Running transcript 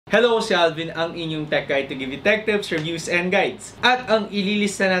Hello, si Alvin, ang inyong tech guide to give you tech tips, reviews, and guides. At ang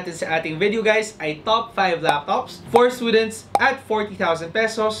ililista natin sa ating video guys ay top 5 laptops for students at 40,000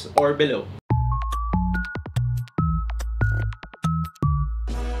 pesos or below.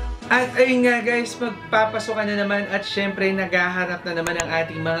 At ayun nga guys, magpapasokan na naman at syempre naghahanap na naman ang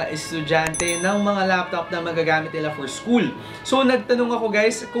ating mga estudyante ng mga laptop na magagamit nila for school. So nagtanong ako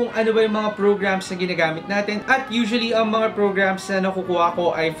guys kung ano ba yung mga programs na ginagamit natin, at usually ang mga programs na nakukuha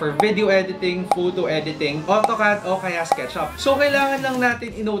ko ay for video editing, photo editing, AutoCAD o kaya SketchUp. So kailangan lang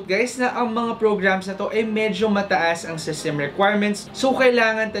natin i-note guys na ang mga programs na to ay medyo mataas ang system requirements, so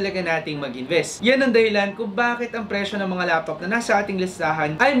kailangan talaga nating mag-invest. Yan ang dahilan kung bakit ang presyo ng mga laptop na nasa ating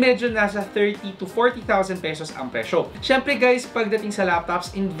listahan ay medyo nasa 30 to 40,000 pesos ang presyo. Syempre guys, pagdating sa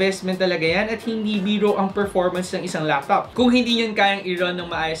laptops, investment talaga yan at hindi biro ang performance ng isang laptop. Kung hindi nyo kayang i-run ng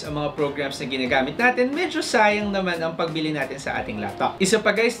maayos ang mga programs na ginagamit natin, medyo sayang naman ang pagbili natin sa ating laptop. Isa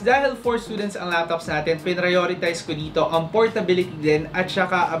pa guys, dahil for students ang laptops natin, prioritize ko dito ang portability din at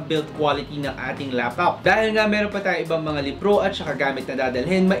saka ang build quality ng ating laptop. Dahil nga meron pa tayo ibang mga libro at saka gamit na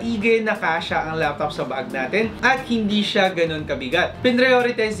dadalhin, maigay na kasya ang laptop sa bag natin at hindi siya ganun kabigat.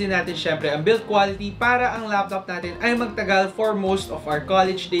 Prioritize din natin syempre ang build quality para ang laptop natin ay magtagal for most of our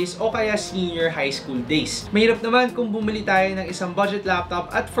college days o kaya senior high school days. Mahirap naman kung bumili tayo ng isang budget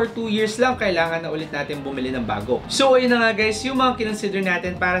laptop at for 2 years lang kailangan na ulit natin bumili ng bago. So ayun na nga guys, yung mga kinonsider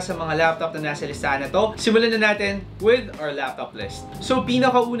natin para sa mga laptop na nasa listahan na to. Simulan na natin with our laptop list. So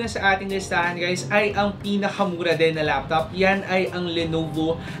pinakauna sa ating listahan guys ay ang pinakamura din na laptop. Yan ay ang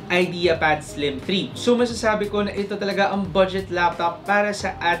Lenovo IdeaPad Slim 3. So masasabi ko na ito talaga ang budget laptop para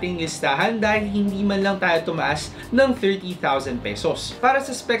sa ating listahan dahil hindi man lang tayo tumaas ng 30,000 pesos. Para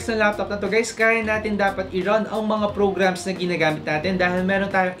sa specs ng laptop na to guys, kaya natin dapat i-run ang mga programs na ginagamit natin dahil meron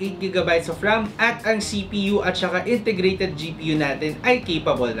tayong 8GB of RAM at ang CPU at saka integrated GPU natin ay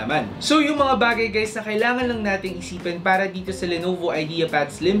capable naman. So yung mga bagay guys na kailangan lang nating isipin para dito sa Lenovo IdeaPad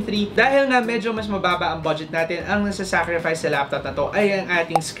Slim 3, dahil nga medyo mas mababa ang budget natin, ang nasa-sacrifice sa laptop na to ay ang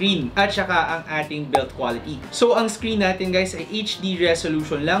ating screen at saka ang ating build quality. So ang screen natin guys ay HD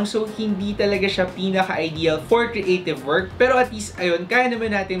resolution lang, so hindi talaga siya pinaka-ideal for creative work, pero at least ayun, kaya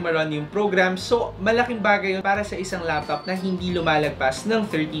naman natin ma-run yung program, so malaking bagay yun para sa isang laptop na hindi lumalagpas ng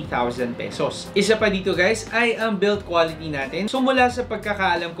 30,000 pesos. Isa pa dito guys ay ang build quality natin. So mula sa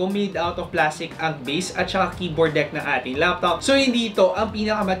pagkakaalam ko, made out of plastic ang base at saka keyboard deck ng ating laptop, so hindi ito ang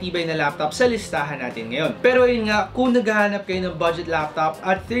pinakamatibay na laptop sa listahan natin ngayon. Pero yun nga, kung naghahanap kayo ng budget laptop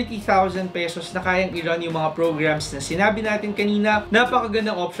at 30,000 pesos na kayang i-run yung mga programs na sinabi natin kanina,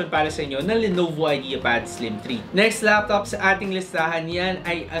 napakagandang option para sa inyo ng Lenovo IdeaPad Slim 3. Next laptop sa ating listahan, yan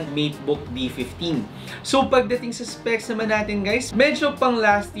ay ang MateBook B15. So pagdating sa specs naman natin guys, medyo pang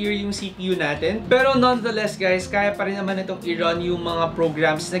last year yung CPU natin, pero nonetheless guys, kaya pa rin naman itong i-run yung mga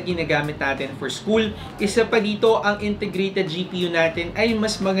programs na ginagamit natin for school. Isa pa dito, ang integrated GPU natin ay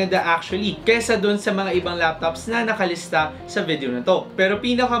mas maganda actually kesa dun sa mga ibang laptops na nakalista sa video na to. Pero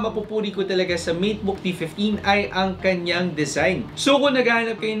pinaka mapupuri ko talaga sa MateBook B15 ay ang kanyang design. So kung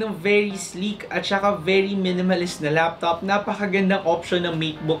naghahanap kayo ng very sleek at saka very minimalist na laptop, napakagandang option ng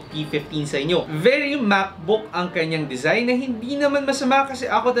MateBook P15 sa inyo. Very MacBook ang kanyang design na hindi naman masama kasi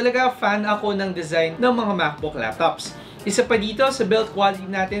ako talaga fan ako ng design ng mga MacBook laptops. Isa pa dito, sa build quality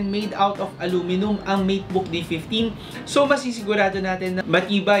natin, made out of aluminum ang MateBook D15. So masisigurado natin na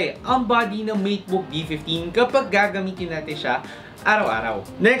matibay ang body ng MateBook D15 kapag gagamitin natin siya araw-araw.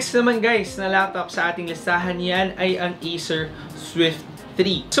 Next naman guys na laptop sa ating listahan, yan ay ang Acer Swift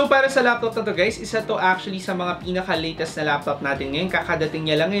 3. So para sa laptop na to guys, isa to actually sa mga pinaka-latest na laptop natin ngayon. Kakadating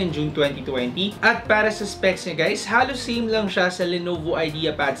niya lang ngayon, June 2020. At para sa specs niya guys, halos same lang siya sa Lenovo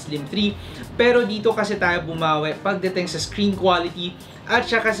IdeaPad Slim 3. Pero dito kasi tayo bumawi pagdating sa screen quality at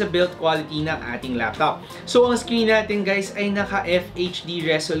saka sa build quality ng ating laptop. So ang screen natin guys ay naka FHD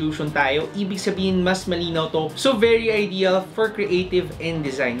resolution tayo. Ibig sabihin mas malinaw to. So very ideal for creative and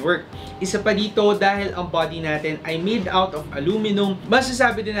design work. Isa pa dito, dahil ang body natin ay made out of aluminum,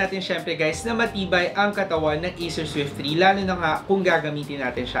 masasabi din natin syempre guys na matibay ang katawan ng Acer Swift 3, lalo na nga kung gagamitin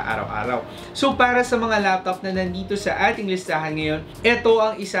natin siya araw-araw. So para sa mga laptop na nandito sa ating listahan ngayon, ito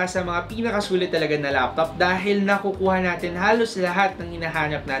ang isa sa mga pinakasulit talaga na laptop dahil nakukuha natin halos lahat ng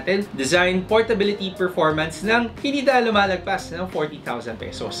hinahanap natin: design, portability, performance ng hindi tayo lumalagpas ng 40,000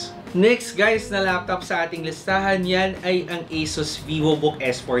 pesos. Next guys na laptop sa ating listahan, yan ay ang Asus VivoBook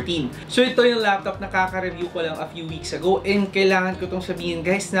S14. So ito yung laptop na kaka-review ko lang a few weeks ago and kailangan ko tong sabihin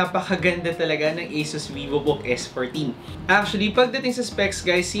guys, napakaganda talaga ng Asus VivoBook S14. Actually, pagdating sa specs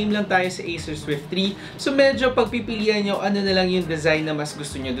guys, same lang tayo sa Asus Swift 3. So medyo pagpipilian nyo ano na lang yung design na mas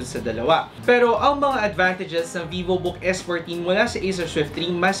gusto nyo dun sa dalawa. Pero ang mga advantages ng VivoBook S14 mula sa Asus Swift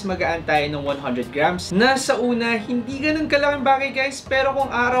 3, mas magaan tayo ng 100 grams. Na sa una, hindi ganun kalaking bagay guys, pero kung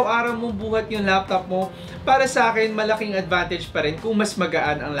araw-araw mong buhat yung laptop mo, para sa akin, malaking advantage pa rin kung mas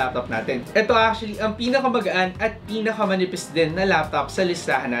magaan ang laptop natin. Ito actually ang pinakamagaan at pinakamanipis din na laptop sa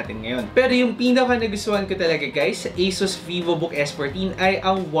listahan natin ngayon. Pero yung pinaka nagustuhan ko talaga guys sa Asus VivoBook S14 ay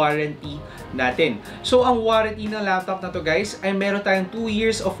ang warranty natin. So ang warranty ng laptop na to guys ay meron tayong 2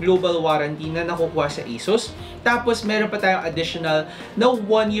 years of global warranty na nakukuha sa Asus. Tapos meron pa tayong additional na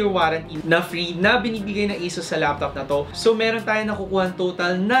 1-year warranty na free na binibigay ng Asus sa laptop na to. So meron tayong nakukuha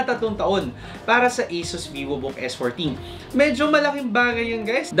total na 3 taon para sa Asus VivoBook S14. Medyo malaking bagay yun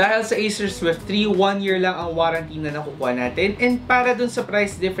guys dahil sa Asus Swift 3, 1 year lang ang warranty na nakukuha natin. And para dun sa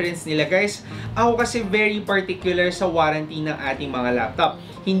price difference nila guys, ako kasi very particular sa warranty ng ating mga laptop.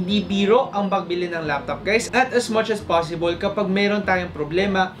 Hindi biro ang pagbili ng laptop guys, at as much as possible kapag meron tayong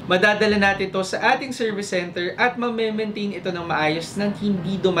problema, madadala natin to sa ating service center at ma-maintain ito ng maayos nang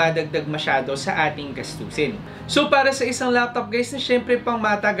hindi dumadagdag masyado sa ating gastusin. So para sa isang laptop guys na syempre pang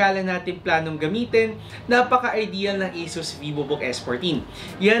matagalan natin planong gamitin, napaka-ideal ng Asus VivoBook S14.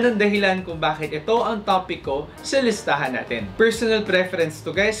 Yan ang dahilan kung bakit ito ang topic ko sa listahan natin. Personal preference to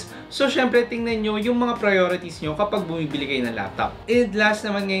guys, so syempre tingnan nyo yung mga priorities nyo kapag bumibili kayo ng laptop. And last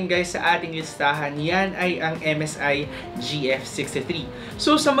naman ngayon guys sa ating listahan, yan ay ang MSI GF63.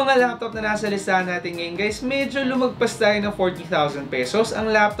 So sa mga laptop na nasa listahan natin ngayon guys, medyo lumagpas tayo ng 40,000 pesos.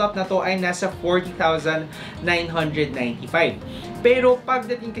 Ang laptop na to ay nasa 40,995. Pero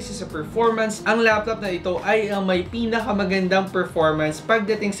pagdating kasi sa performance, ang laptop na ito ay ang may pinakamagandang performance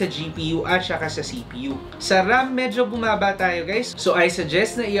pagdating sa GPU at saka sa CPU. Sa RAM, medyo bumaba tayo guys. So I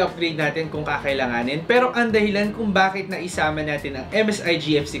suggest na i-upgrade natin kung kakailanganin. Pero ang dahilan kung bakit naisama natin ang MSI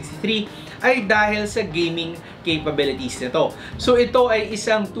GF63 ay dahil sa gaming capabilities nito. So ito ay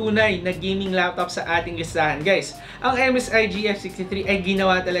isang tunay na gaming laptop sa ating listahan guys. Ang MSI GF63 ay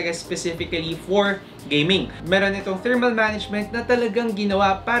ginawa talaga specifically for gaming. Meron itong thermal management na talagang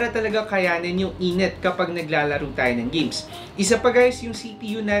ginawa para talaga kayanin yung init kapag naglalaro tayo ng games. Isa pa guys, yung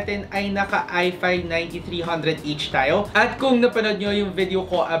CPU natin ay naka i5 9300H tayo. At kung napanood nyo yung video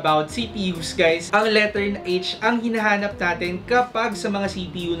ko about CPUs guys, ang letter na H ang hinahanap natin kapag sa mga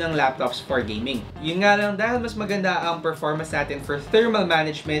CPU ng laptops for gaming. Yun nga lang, dahil mas maganda ang performance natin for thermal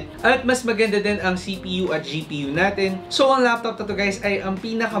management at mas maganda din ang CPU at GPU natin. So ang laptop na to guys ay ang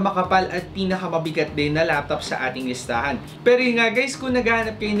pinakamakapal at pinakamabigat din na laptop sa ating listahan. Pero yun nga guys, kung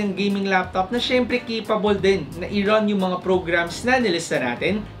naghahanap kayo ng gaming laptop na syempre capable din na i-run yung mga programs na nilista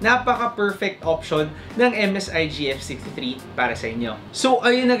natin, napaka-perfect option ng MSI GF63 para sa inyo. So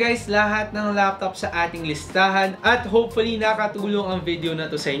ayun na guys, lahat ng laptop sa ating listahan at hopefully nakatulong ang video na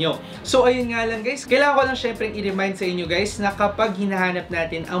to sa inyo. So ayun nga lang guys, kailangan ko lang syempre i-remind sa inyo guys na kapag hinahanap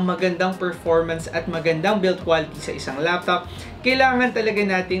natin ang magandang performance at magandang build quality sa isang laptop, kailangan talaga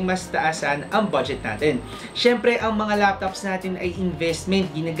nating mas taasan ang budget natin. Syempre, ang mga laptops natin ay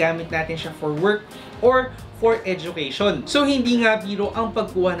investment. Ginagamit natin siya for work or for education. So, hindi nga biro ang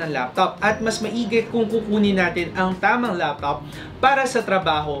pagkuha ng laptop at mas maigi kung kukunin natin ang tamang laptop para sa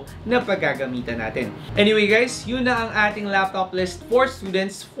trabaho na paggagamitan natin. Anyway guys, yun na ang ating laptop list for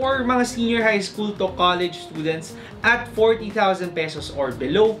students, for mga senior high school to college students at 40,000 pesos or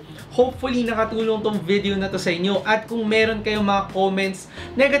below. Hopefully nakatulong tong video na to sa inyo at kung meron kayong mga comments,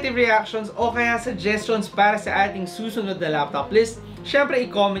 negative reactions o kaya suggestions para sa ating susunod na laptop list, syempre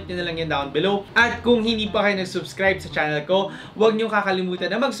i-comment nyo na lang yan down below. At kung hindi pa kayo nag-subscribe sa channel ko, huwag nyo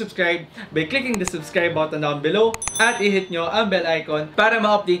kakalimutan na mag-subscribe by clicking the subscribe button down below at i-hit nyo ang bell icon para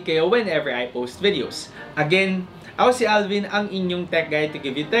ma-update kayo whenever I post videos. Again, ako si Alvin, ang inyong tech guide to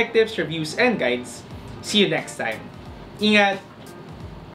give you tech tips, reviews, and guides. See you next time. Ingat!